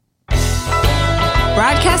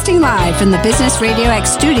Broadcasting live from the Business Radio X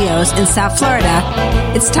studios in South Florida,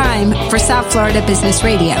 it's time for South Florida Business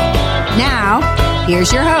Radio. Now,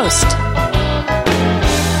 here's your host.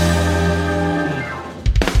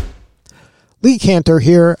 Lee Cantor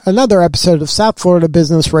here, another episode of South Florida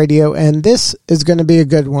Business Radio, and this is going to be a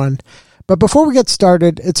good one. But before we get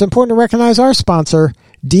started, it's important to recognize our sponsor,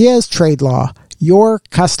 Diaz Trade Law, your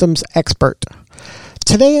customs expert.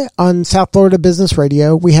 Today on South Florida Business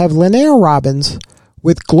Radio, we have Linaire Robbins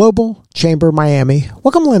with Global Chamber Miami.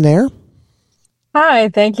 Welcome, Linaire. Hi,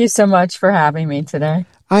 thank you so much for having me today.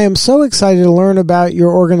 I am so excited to learn about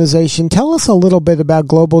your organization. Tell us a little bit about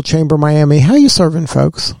Global Chamber Miami. How are you serving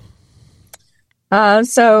folks?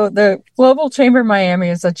 So the Global Chamber Miami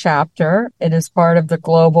is a chapter. It is part of the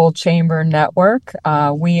Global Chamber Network.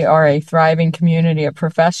 We are a thriving community of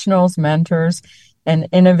professionals, mentors, and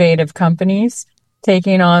innovative companies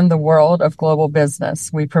taking on the world of global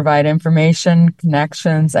business. We provide information,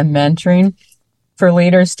 connections, and mentoring for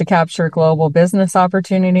leaders to capture global business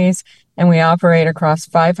opportunities, and we operate across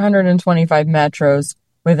 525 metros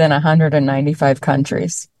within 195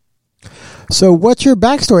 countries. So what's your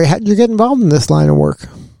backstory? How did you get involved in this line of work?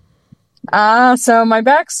 So my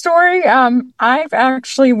backstory, I've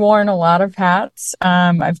actually worn a lot of hats.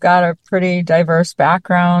 I've got a pretty diverse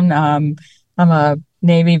background. I'm a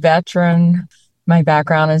Navy veteran. My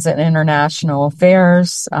background is in international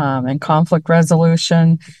affairs and conflict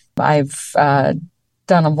resolution. I've done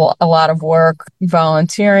a lot of work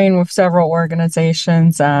volunteering with several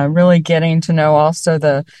organizations, really getting to know also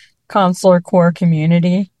the Consular Corps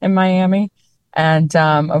community in Miami, and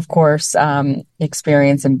of course,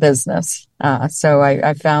 experience in business. So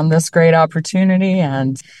I found this great opportunity,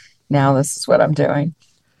 and now this is what I'm doing.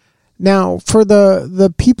 Now, for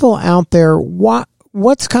the people out there,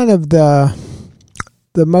 what's kind of the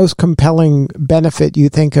most compelling benefit you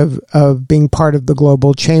think of being part of the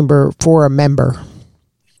Global Chamber for a member?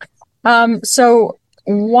 So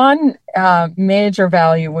one major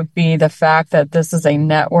value would be the fact that this is a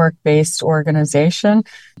network-based organization.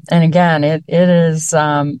 And again, it is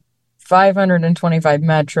 525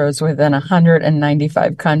 metros within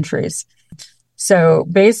 195 countries. So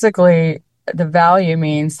basically, the value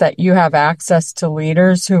means that you have access to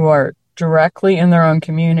leaders who are directly in their own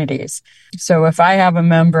communities. So if I have a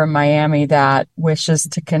member in Miami that wishes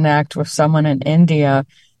to connect with someone in India,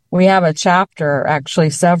 we have a chapter, actually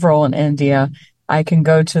several in India. I can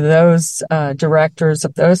go to those directors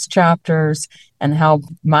of those chapters and help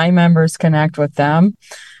my members connect with them.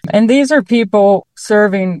 And these are people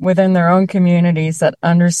serving within their own communities that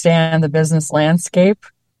understand the business landscape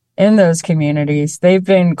in those communities. They've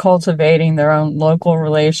been cultivating their own local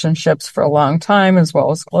relationships for a long time, as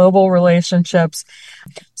well as global relationships.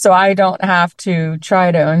 So I don't have to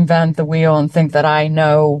try to invent the wheel and think that I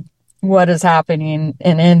know what is happening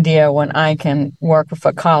in India when I can work with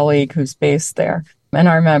a colleague who's based there. And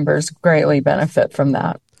our members greatly benefit from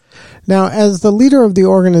that. Now, as the leader of the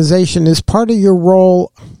organization, is part of your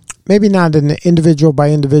role, maybe not an individual by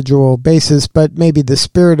individual basis, but maybe the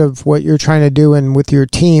spirit of what you're trying to do and with your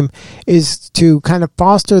team is to kind of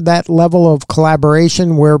foster that level of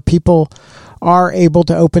collaboration where people are able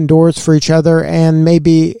to open doors for each other and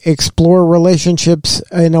maybe explore relationships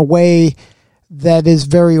in a way that is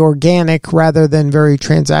very organic rather than very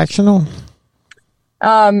transactional?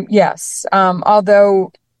 Yes.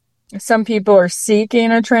 Although some people are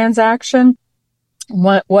seeking a transaction,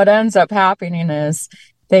 what ends up happening is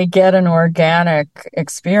they get an organic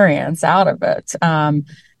experience out of it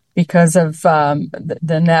because of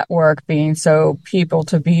the network being so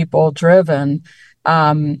people-to-people driven.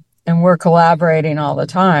 And we're collaborating all the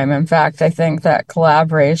time. In fact, I think that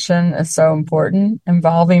collaboration is so important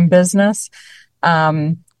involving business.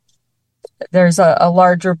 There's a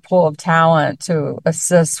larger pool of talent to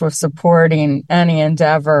assist with supporting any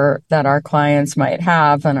endeavor that our clients might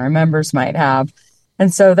have and our members might have.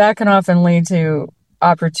 And so that can often lead to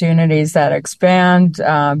opportunities that expand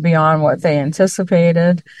beyond what they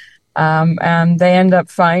anticipated. And they end up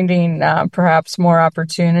finding perhaps more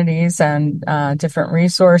opportunities and different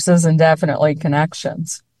resources and definitely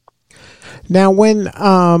connections. Now, when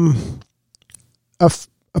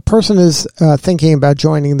a person is thinking about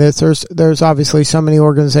joining this, there's obviously so many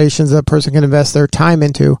organizations that a person can invest their time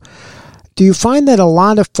into. Do you find that a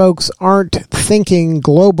lot of folks aren't thinking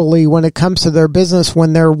globally when it comes to their business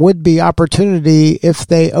when there would be opportunity if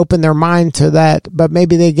they open their mind to that, but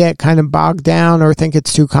maybe they get kind of bogged down or think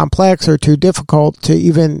it's too complex or too difficult to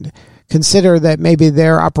even consider that maybe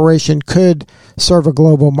their operation could serve a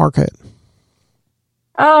global market?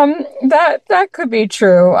 That could be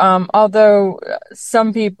true. Although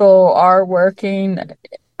some people are working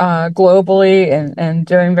globally and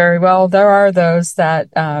doing very well. There are those that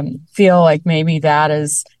feel like maybe that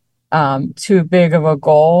is too big of a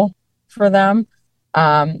goal for them.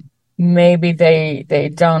 Maybe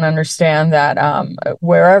they don't understand that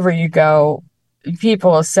wherever you go,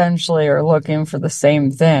 people essentially are looking for the same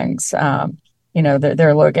things.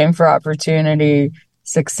 They're looking for opportunity,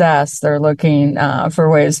 success. They're looking for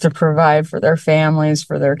ways to provide for their families,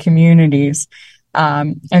 for their communities.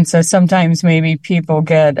 And so sometimes maybe people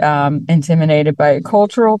get intimidated by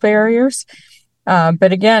cultural barriers.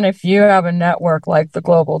 But again, if you have a network like the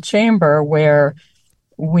Global Chamber, where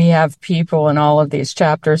we have people in all of these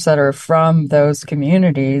chapters that are from those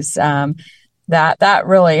communities, that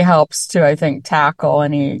really helps to, I think, tackle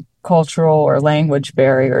any cultural or language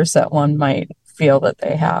barriers that one might feel that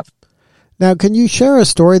they have. Now, can you share a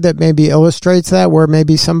story that maybe illustrates that, where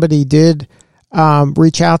maybe somebody did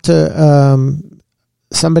reach out to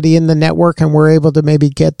somebody in the network and were able to maybe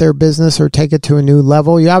get their business or take it to a new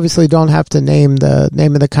level? You obviously don't have to name the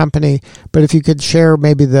name of the company, but if you could share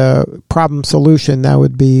maybe the problem solution, that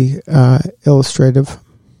would be illustrative.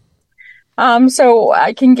 So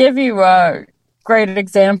I can give you a great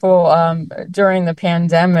example. During the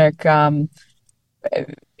pandemic,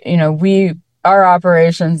 our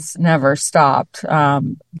operations never stopped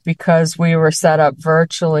because we were set up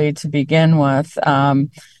virtually to begin with.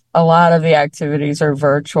 A lot of the activities are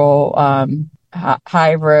virtual,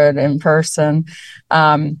 hybrid, in person.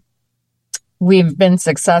 We've been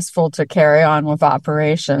successful to carry on with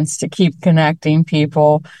operations, to keep connecting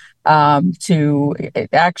people. To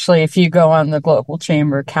actually, if you go on the Global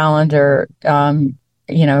Chamber calendar,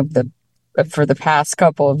 for the past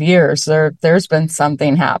couple of years, there's been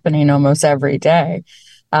something happening almost every day.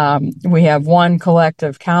 We have one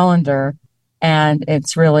collective calendar, and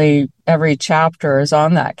it's really every chapter is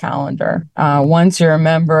on that calendar. Once you're a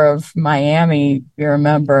member of Miami, you're a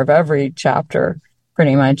member of every chapter,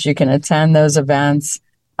 pretty much. You can attend those events.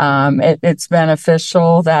 It's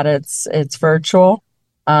beneficial that it's virtual.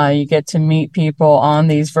 You get to meet people on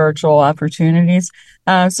these virtual opportunities.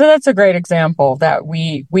 So that's a great example that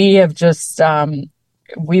we have just,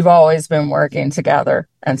 we've always been working together.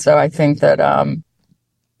 And so I think that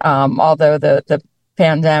although the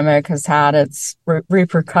pandemic has had its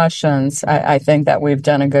repercussions, I think that we've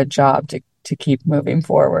done a good job to keep moving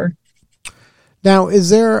forward. Now, is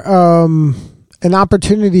there an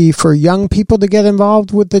opportunity for young people to get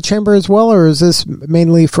involved with the chamber as well, or is this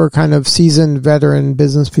mainly for kind of seasoned veteran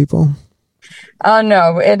business people?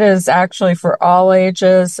 No, it is actually for all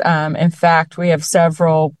ages. In fact, we have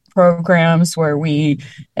several programs where we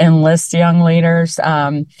enlist young leaders.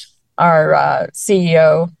 Our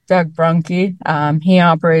CEO, Doug Brunke, he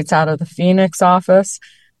operates out of the Phoenix office.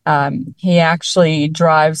 He actually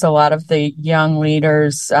drives a lot of the young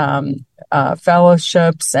leaders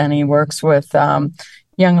fellowships, and he works with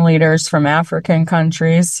young leaders from African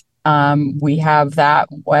countries. We have that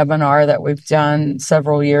webinar that we've done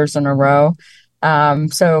several years in a row.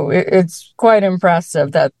 So it's quite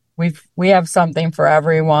impressive that we have something for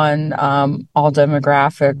everyone, all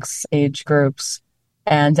demographics, age groups,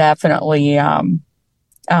 and definitely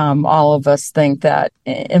all of us think that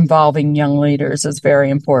involving young leaders is very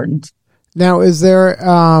important. Now, is there,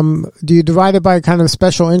 do you divide it by kind of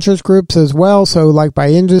special interest groups as well? So like by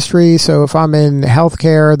industry, so if I'm in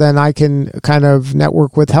healthcare, then I can kind of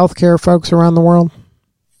network with healthcare folks around the world?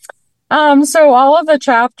 So all of the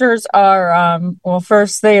chapters are,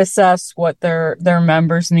 first they assess what their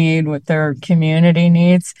members need, what their community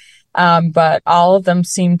needs. But all of them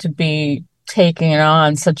seem to be taking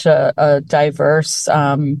on such a diverse,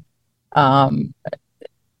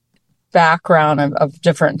 background of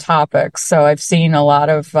different topics. So I've seen a lot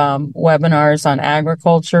of webinars on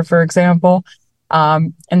agriculture, for example,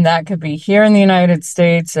 and that could be here in the United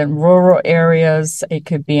States in rural areas. It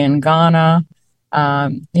could be in Ghana.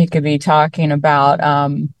 It could be talking about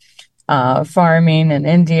farming in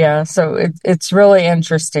India. So it's really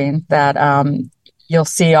interesting that you'll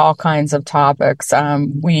see all kinds of topics.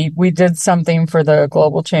 We did something for the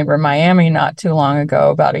Global Chamber Miami not too long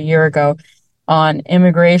ago, about a year ago, on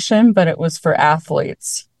immigration, but it was for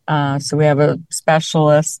athletes. So we have a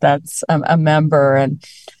specialist that's a member, and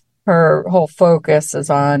her whole focus is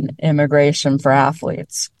on immigration for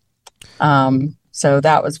athletes. So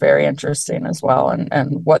that was very interesting as well,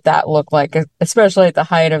 and what that looked like, especially at the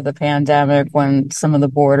height of the pandemic when some of the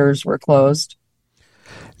borders were closed.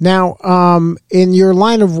 Now, in your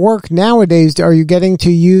line of work nowadays, are you getting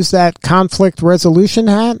to use that conflict resolution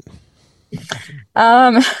hat?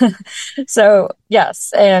 So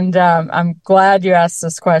yes, and I'm glad you asked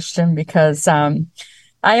this question because I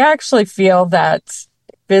actually feel that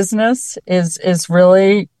business is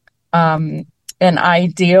really an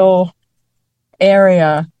ideal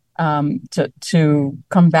area to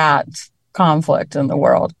combat conflict in the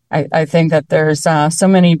world. I think that there's so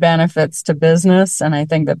many benefits to business, and I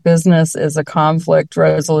think that business is a conflict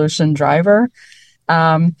resolution driver.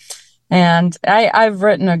 And I've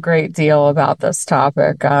written a great deal about this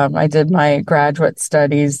topic. I did my graduate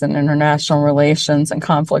studies in international relations and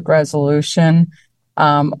conflict resolution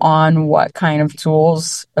on what kind of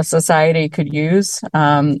tools a society could use,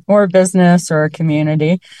 or a business or a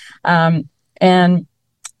community. And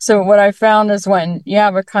so what I found is when you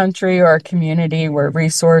have a country or a community where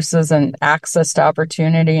resources and access to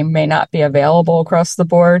opportunity may not be available across the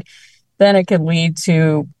board, then it could lead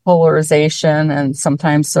to polarization and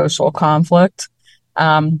sometimes social conflict.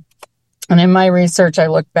 And in my research, I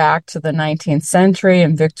look back to the 19th century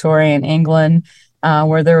in Victorian England,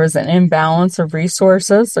 where there was an imbalance of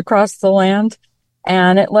resources across the land.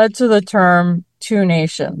 And it led to the term two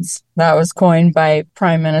nations that was coined by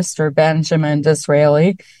Prime Minister Benjamin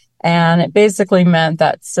Disraeli. And it basically meant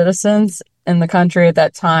that citizens in the country at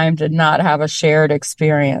that time did not have a shared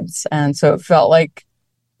experience. And so it felt like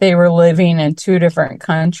they were living in two different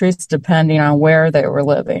countries depending on where they were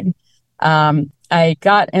living. I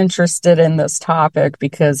got interested in this topic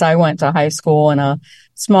because I went to high school in a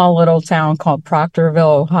small little town called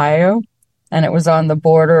Proctorville, Ohio, and it was on the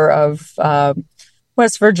border of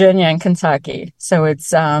West Virginia and Kentucky. So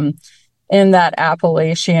it's in that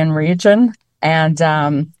Appalachian region. And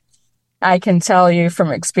I can tell you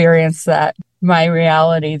from experience that my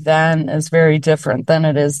reality then is very different than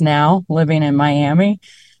it is now living in Miami.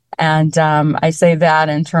 And I say that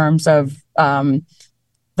in terms of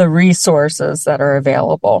the resources that are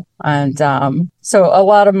available. And so a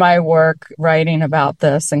lot of my work writing about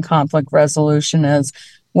this and conflict resolution is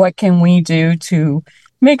what can we do to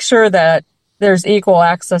make sure that there's equal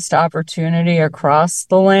access to opportunity across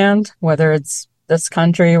the land, whether it's this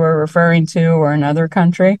country we're referring to or another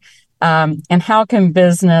country, and how can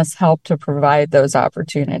business help to provide those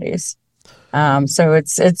opportunities? So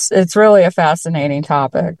it's really a fascinating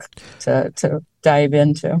topic to dive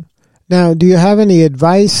into. Now, do you have any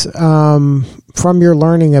advice from your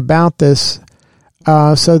learning about this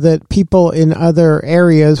so that people in other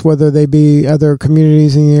areas, whether they be other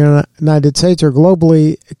communities in the United States or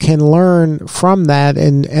globally, can learn from that?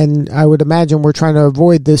 And I would imagine we're trying to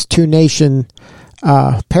avoid this two-nation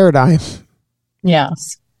paradigm.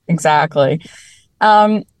 Yes, exactly.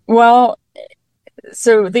 Well,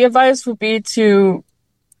 so the advice would be to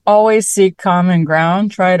always seek common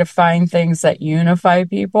ground, try to find things that unify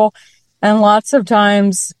people. And lots of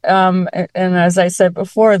times, and as I said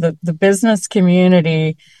before, the business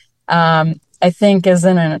community, I think, is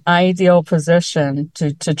in an ideal position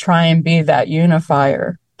to try and be that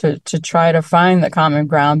unifier, to try to find the common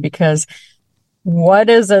ground, because what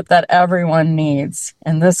is it that everyone needs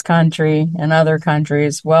in this country and other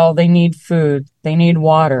countries? Well, they need food, they need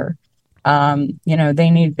water, they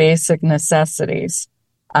need basic necessities.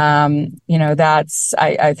 I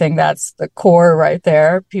think that's the core right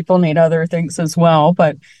there. People need other things as well,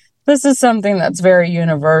 but this is something that's very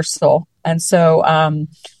universal. And so,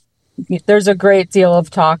 there's a great deal of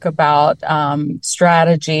talk about,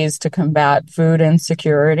 strategies to combat food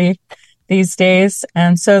insecurity these days.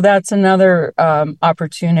 And so that's another,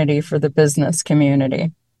 opportunity for the business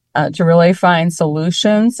community, to really find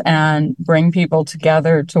solutions and bring people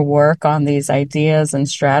together to work on these ideas and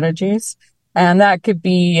strategies. And that could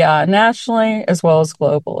be nationally as well as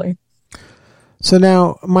globally. So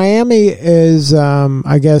now Miami is,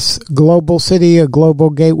 I guess, global city, a global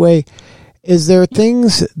gateway. Is there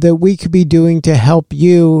things that we could be doing to help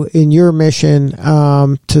you in your mission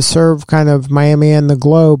to serve kind of Miami and the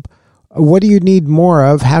globe? What do you need more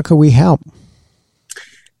of? How can we help?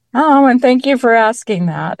 Oh, and thank you for asking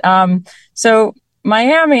that. So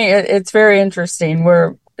Miami, it's very interesting.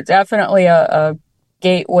 We're definitely a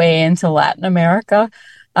gateway into Latin America.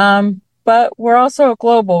 But we're also a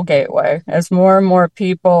global gateway as more and more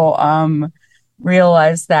people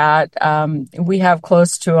realize that. We have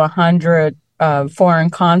close to 100 foreign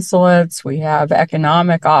consulates. We have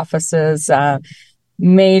economic offices,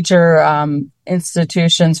 major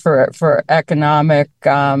institutions for economic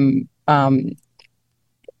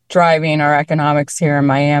driving our economics here in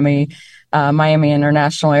Miami, Miami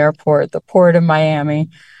International Airport, the Port of Miami.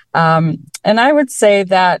 And I would say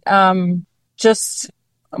that just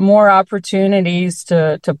more opportunities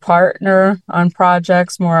to partner on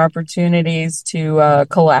projects, more opportunities to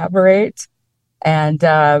collaborate, and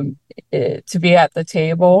to be at the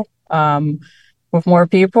table with more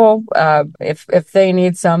people if they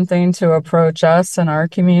need something to approach us in our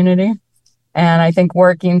community. And I think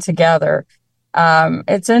working together.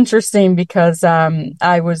 It's interesting because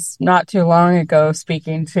I was not too long ago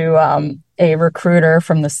speaking to a recruiter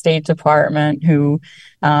from the State Department who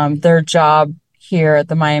their job here at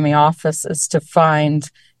the Miami office is to find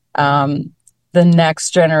the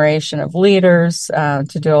next generation of leaders,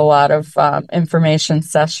 to do a lot of information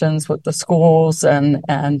sessions with the schools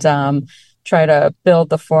and try to build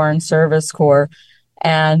the Foreign Service Corps.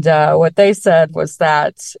 And what they said was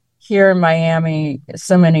that here in Miami,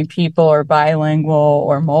 so many people are bilingual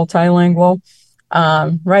or multilingual.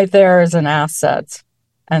 Right there is an asset.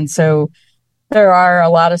 And so there are a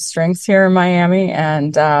lot of strengths here in Miami.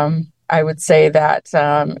 And I would say that,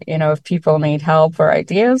 if people need help or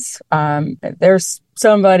ideas, there's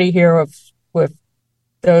somebody here with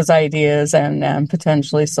those ideas and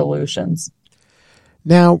potentially solutions.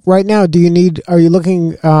 Now, right now, are you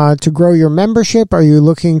looking to grow your membership? Are you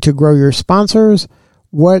looking to grow your sponsors?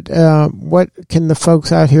 What can the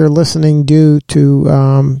folks out here listening do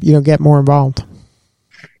to, get more involved?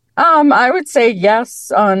 I would say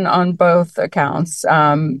yes on both accounts.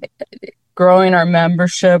 Growing our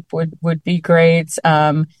membership would be great.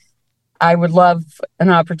 I would love an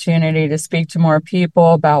opportunity to speak to more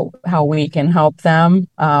people about how we can help them,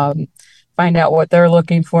 find out what they're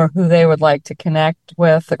looking for, who they would like to connect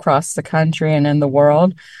with across the country and in the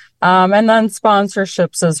world. And then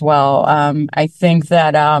sponsorships as well. I think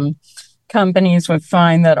that companies would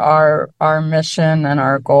find that our mission and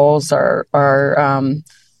our goals are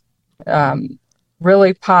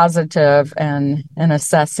really positive in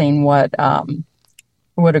assessing what a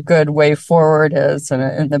good way forward is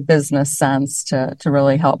in the business sense to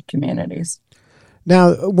really help communities.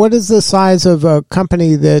 Now, what is the size of a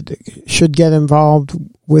company that should get involved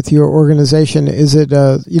with your organization? Is it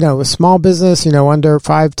a small business, under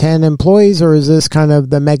 5-10 employees, or is this kind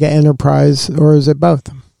of the mega enterprise, or is it both?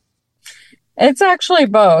 It's actually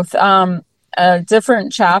both.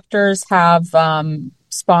 Different chapters have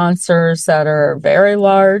sponsors that are very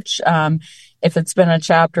large. If it's been a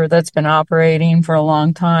chapter that's been operating for a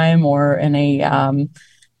long time, or in a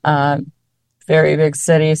very big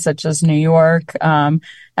city such as New York. And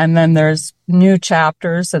then there's new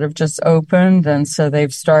chapters that have just opened. And so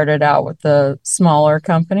they've started out with the smaller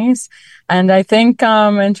companies. And I think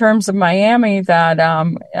in terms of Miami that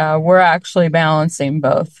we're actually balancing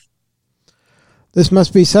both. This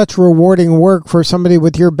must be such rewarding work for somebody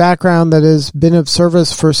with your background that has been of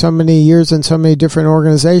service for so many years in so many different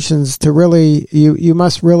organizations to really, you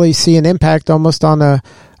must really see an impact almost on a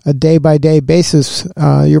day-by-day basis.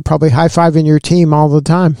 You're probably high-fiving your team all the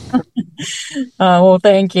time. Well,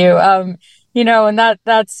 thank you. And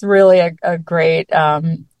that's really a great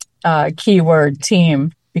keyword,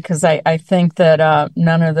 team, because I think that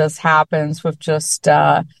none of this happens with just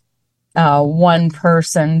one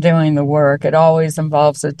person doing the work. It always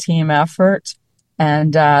involves a team effort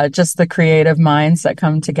and just the creative minds that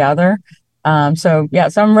come together. So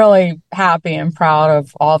I'm really happy and proud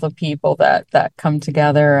of all the people that come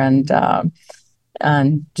together and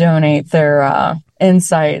donate their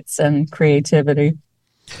insights and creativity.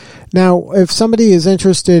 Now, if somebody is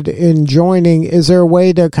interested in joining, is there a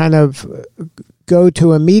way to kind of go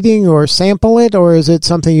to a meeting or sample it, or is it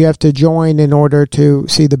something you have to join in order to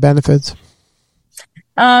see the benefits?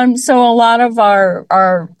 So a lot of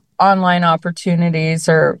our online opportunities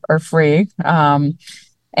are free.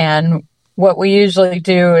 And what we usually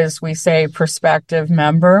do is we say prospective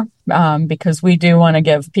member, because we do want to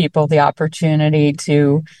give people the opportunity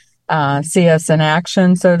to see us in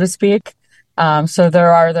action, so to speak. So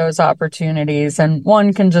there are those opportunities, and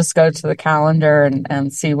one can just go to the calendar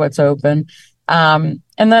and see what's open. And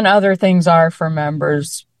then other things are for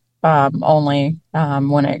members only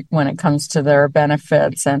when it comes to their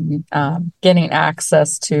benefits and getting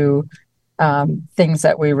access to things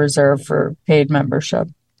that we reserve for paid membership.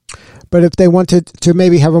 But if they wanted to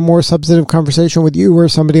maybe have a more substantive conversation with you or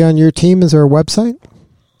somebody on your team, is there a website?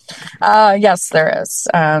 Yes, there is.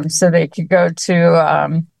 So they could go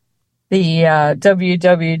to the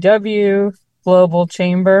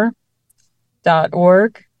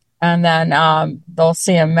www.globalchamber.org, and then they'll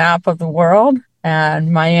see a map of the world,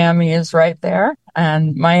 and Miami is right there,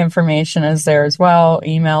 and my information is there as well,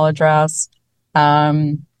 email address.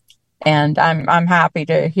 And I'm happy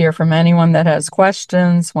to hear from anyone that has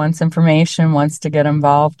questions, wants information, wants to get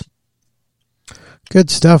involved. Good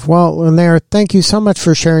stuff. Well, Lanier, thank you so much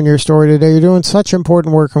for sharing your story today. You're doing such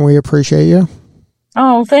important work, and we appreciate you.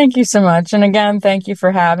 Oh, thank you so much. And again, thank you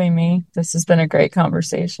for having me. This has been a great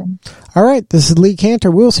conversation. All right. This is Lee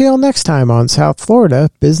Cantor. We'll see you all next time on South Florida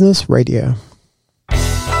Business Radio.